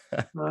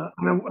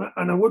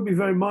 and I would be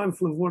very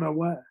mindful of what I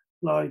wear.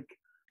 Like,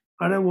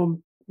 I don't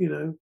want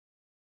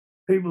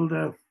people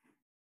to.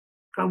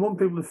 I want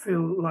people to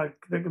feel like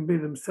they can be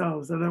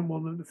themselves. I don't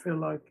want them to feel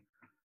like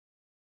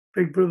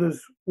Big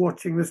Brother's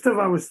watching. The stuff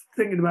I was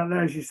thinking about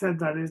there, as you said,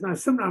 that is now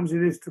sometimes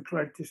it is to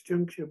create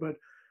disjuncture, but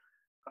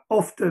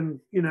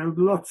often,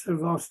 lots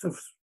of our stuff,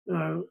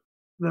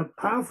 the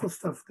powerful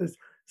stuff. There's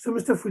some of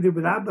the stuff we did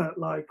with Abbott,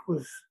 like,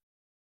 was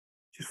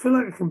just feel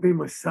like I can be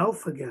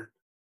myself again.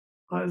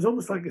 Like, it's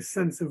almost like a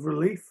sense of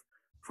relief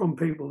from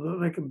people that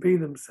they can be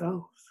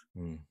themselves.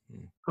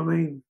 Mm-hmm. I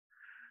mean,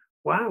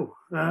 wow.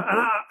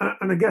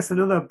 And I guess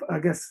another,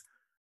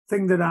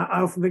 thing that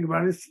I often think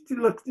about is,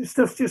 look, this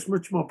stuff's just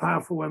much more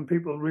powerful when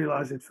people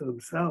realize it for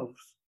themselves.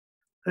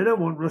 They don't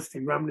want Rusty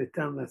ramming it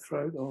down their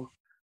throat or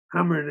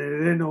hammering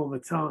it in all the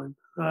time.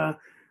 And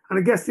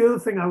I guess the other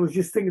thing I was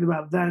just thinking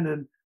about then,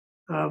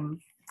 and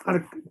I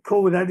had a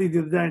call with Eddie the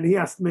other day, and he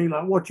asked me,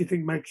 like, what do you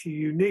think makes you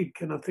unique?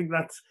 And I think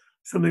that's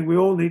something we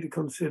all need to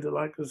consider,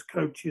 like, as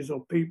coaches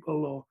or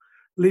people or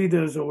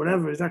leaders or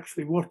whatever, is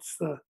actually what's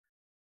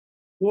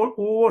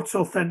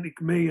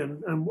authentic me,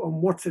 and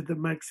what's it that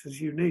makes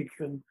us unique.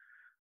 And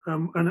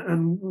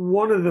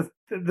one of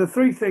the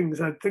three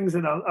things are things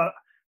that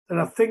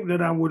I think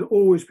that I would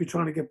always be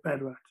trying to get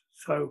better at.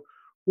 So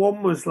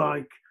one was,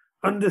 like,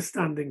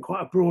 understanding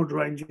quite a broad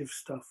range of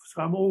stuff.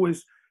 So I'm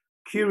always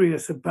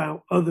curious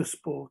about other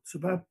sports,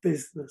 about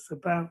business,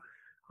 about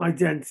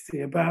identity,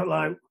 about,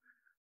 like,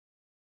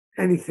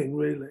 anything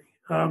really.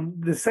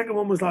 The second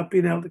one was, like,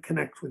 being able to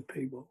connect with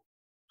people.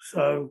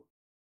 So,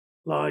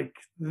 like,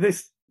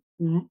 this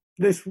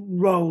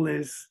role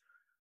is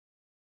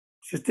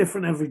just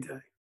different every day.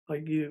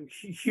 Like,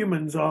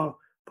 humans are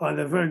by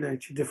their very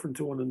nature different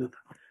to one another.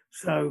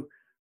 So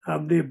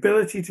the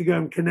ability to go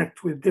and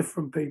connect with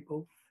different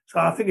people. So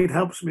I think it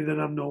helps me that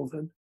I'm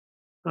Northern,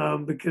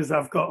 because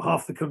I've got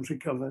half the country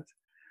covered.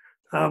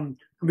 And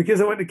because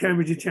I went to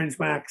Cambridge, it changed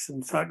my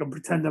accent, so I can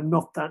pretend I'm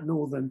not that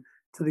Northern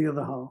to the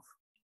other half.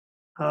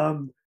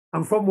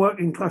 I'm from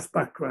working class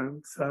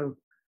background, so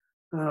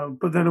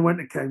but then I went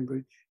to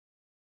Cambridge.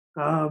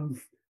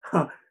 Um,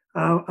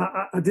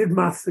 I did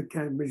maths at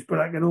Cambridge, but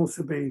I can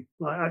also be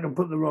like, I can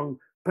put the wrong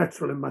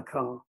petrol in my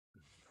car.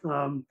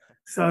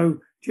 So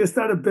just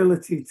that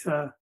ability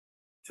to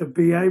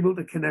be able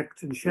to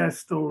connect and share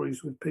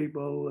stories with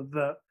people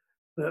that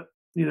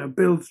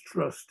builds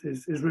trust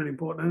is really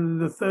important.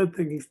 And the third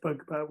thing he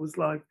spoke about was,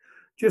 like,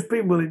 just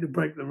being willing to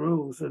break the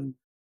rules. And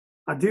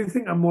I do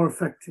think I'm more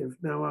effective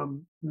now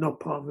I'm not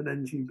part of an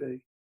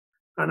NGB.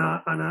 And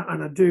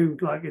I do,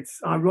 like,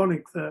 it's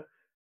ironic that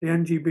the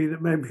NGB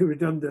that made me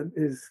redundant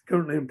is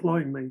currently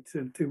employing me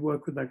to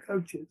work with their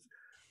coaches.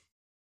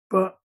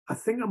 But I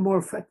think I'm more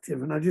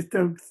effective, and I just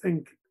don't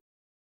think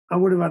I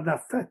would have had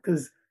that effect,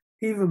 because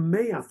even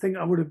me, I think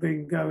I would have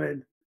been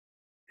going,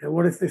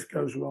 what if this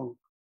goes wrong?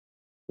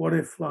 What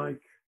if,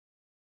 like,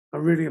 I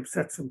really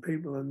upset some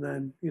people, and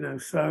then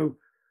so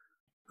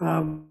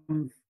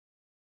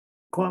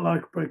quite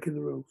like breaking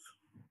the rules.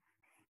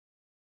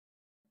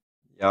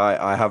 Yeah,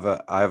 I have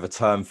a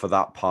term for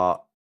that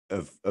part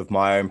of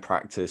my own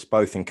practice,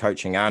 both in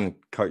coaching and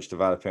coach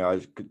developing.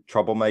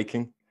 Troublemaking,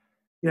 and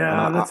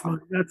Yeah,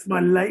 that's my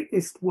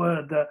latest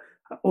word that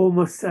I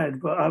almost said,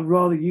 but I'd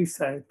rather you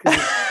say it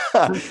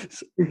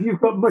because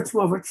you've got much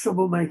more of a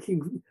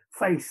troublemaking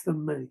face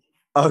than me.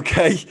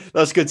 Okay,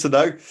 that's good to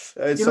know.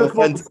 It's You look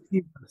more authentic.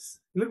 mischievous.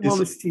 You look more It's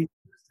mischievous.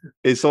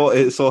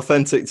 it's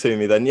authentic to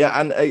me then. Yeah,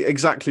 and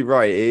exactly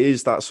right. It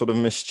is that sort of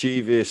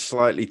mischievous,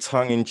 slightly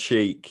tongue in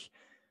cheek.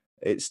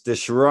 It's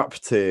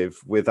disruptive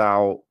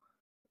without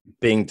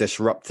being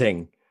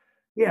disrupting.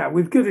 Yeah,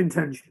 with good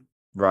intention.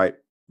 Right,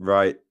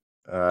 right.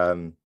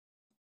 Um,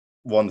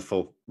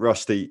 Wonderful.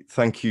 Rusty,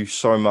 thank you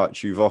so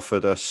much. You've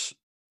offered us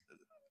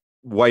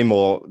way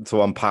more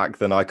to unpack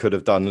than I could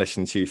have done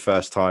listening to you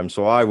first time.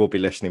 So I will be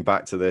listening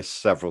back to this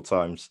several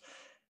times.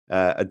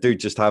 I do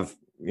just have,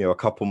 a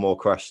couple more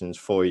questions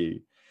for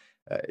you.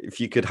 If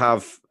you could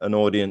have an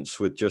audience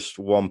with just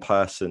one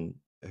person,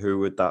 who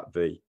would that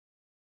be?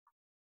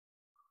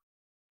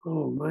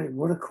 Oh mate,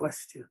 what a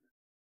question!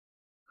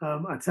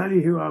 I tell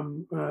you who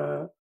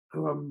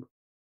I'm.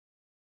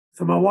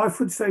 So my wife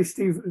would say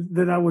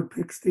that I would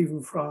pick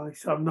Stephen Fry,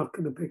 so I'm not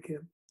going to pick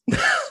him.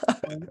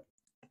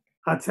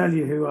 I tell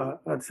you who I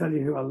tell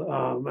you who I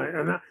oh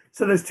mate,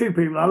 so there's two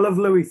people. I love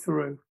Louis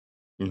Theroux,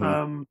 Mhm.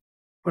 um,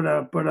 but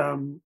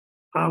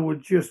I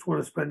would just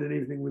want to spend an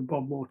evening with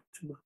Bob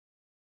Mortimer.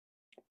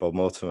 Bob I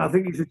Mortimer.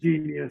 think he's a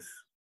genius.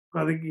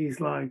 I think he's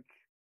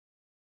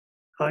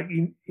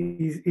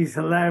he's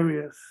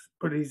hilarious,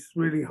 but he's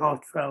really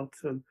heartfelt,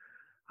 and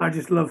I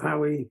just love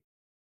how he.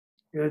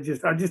 I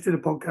just did a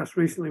podcast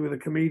recently with a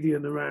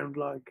comedian around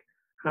like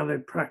how they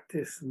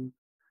practice and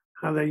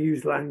how they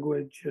use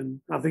language, and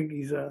I think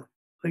he's a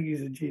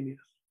genius.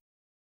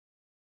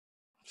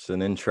 It's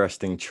an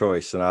interesting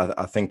choice, and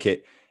I think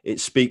it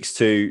speaks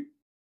to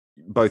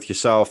both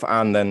yourself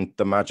and then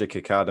the Magic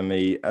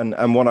Academy,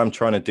 and what I'm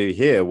trying to do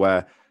here,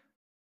 where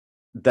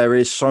there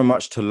is so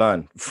much to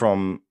learn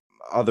from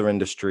other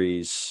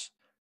industries,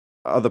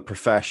 other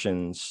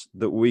professions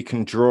that we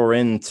can draw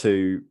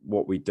into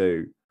what we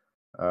do.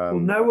 Well,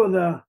 Um, no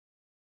other,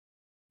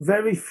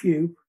 very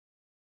few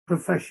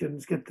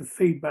professions get the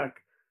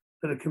feedback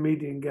that a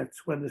comedian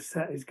gets when the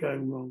set is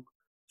going wrong.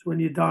 So when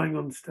you're dying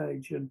on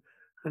stage, and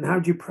how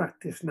do you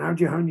practice, and how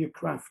do you hone your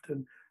craft,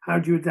 and how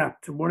do you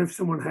adapt, and what if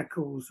someone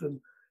heckles, and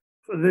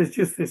there's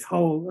just this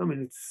whole. I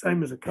mean, it's the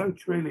same as a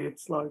coach, really.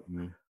 It's like,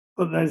 mm,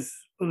 but there's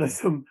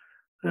some.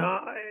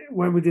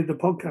 When we did the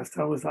podcast,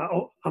 I was like,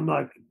 oh, I'm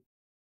like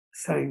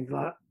saying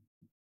like,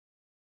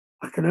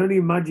 I can only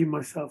imagine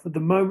myself at the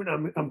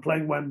moment. I'm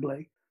playing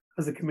Wembley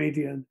as a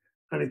comedian,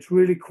 and it's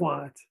really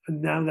quiet,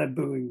 and now they're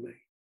booing me.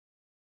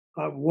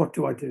 Like, what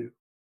do I do?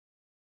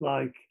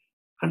 Like,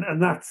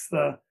 and that's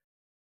the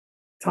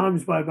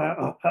times by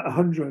about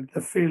 100.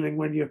 The feeling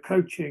when you're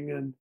coaching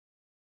and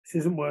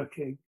this isn't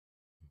working.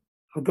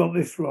 I've got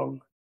this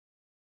wrong.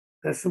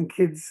 There's some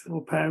kids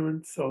or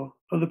parents or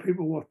other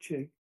people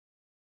watching.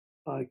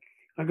 Like,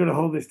 I got to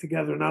hold this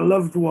together. And I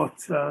loved what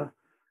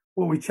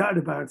we chatted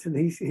about, and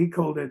he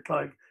called it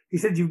like he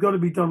said, you've got to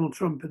be Donald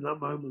Trump in that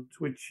moment.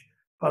 Which,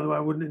 by the way,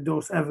 I wouldn't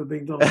endorse ever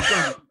being Donald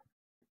Trump.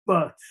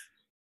 But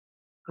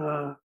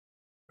uh,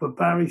 but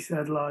Barry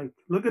said like,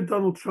 look at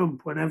Donald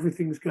Trump when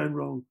everything's going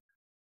wrong.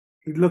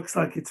 He looks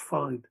like it's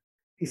fine.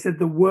 He said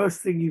the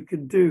worst thing you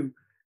can do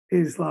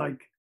is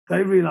like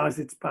they realize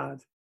it's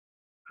bad,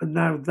 and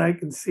now they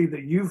can see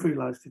that you've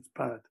realized it's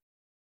bad.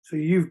 So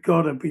you've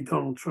got to be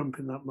Donald Trump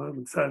in that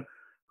moment. So,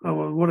 oh,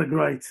 well, what a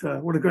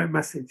great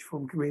message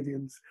from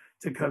comedians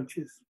to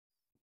coaches.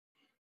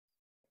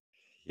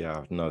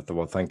 yeah, no,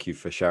 well, thank you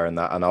for sharing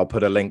that, and I'll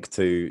put a link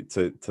to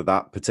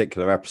that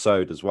particular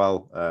episode as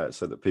well,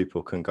 so that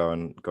people can go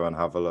and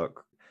have a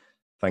look.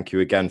 Thank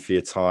you again for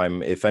your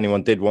time. If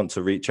anyone did want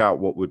to reach out,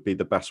 what would be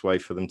the best way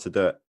for them to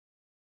do it?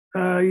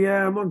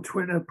 Yeah, I'm on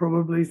Twitter.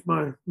 Probably is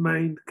my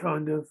main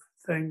kind of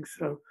thing.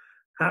 So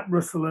at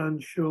Russell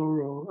Earnshaw,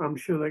 or I'm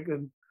sure they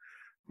can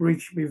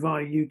reach me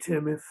via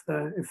UTIM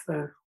if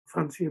they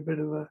fancy a bit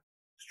of a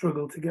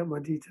struggle to get my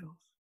details.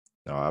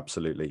 No,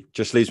 absolutely.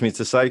 Just leaves me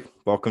to say,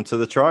 welcome to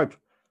the tribe.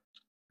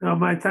 No,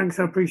 mate, thanks.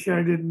 I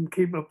appreciate it, and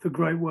keep up the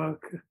great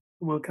work. And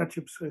we'll catch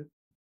up soon.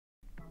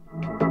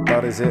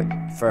 That is it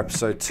for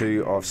episode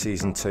 2 of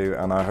season 2,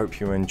 and I hope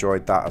you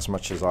enjoyed that as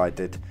much as I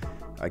did.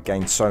 I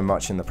gained so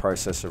much in the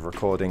process of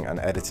recording and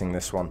editing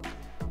this one.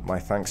 My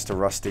thanks to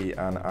Rusty,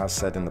 and as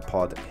said in the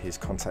pod, his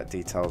contact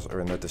details are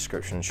in the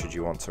description should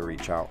you want to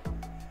reach out.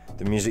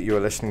 The music you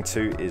are listening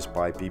to is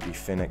by BB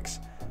Phoenix.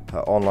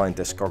 Her online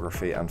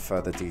discography and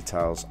further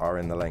details are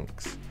in the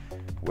links.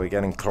 We're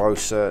getting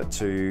closer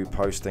to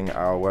posting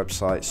our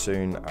website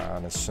soon,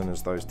 and as soon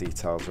as those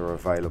details are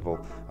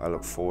available, I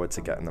look forward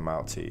to getting them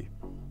out to you.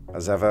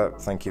 As ever,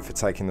 thank you for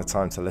taking the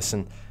time to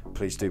listen.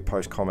 Please do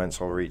post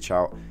comments or reach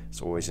out.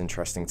 It's always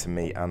interesting to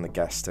me and the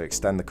guests to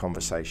extend the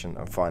conversation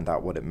and find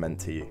out what it meant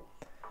to you.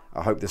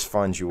 I hope this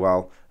finds you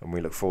well, and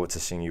we look forward to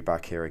seeing you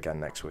back here again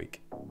next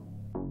week.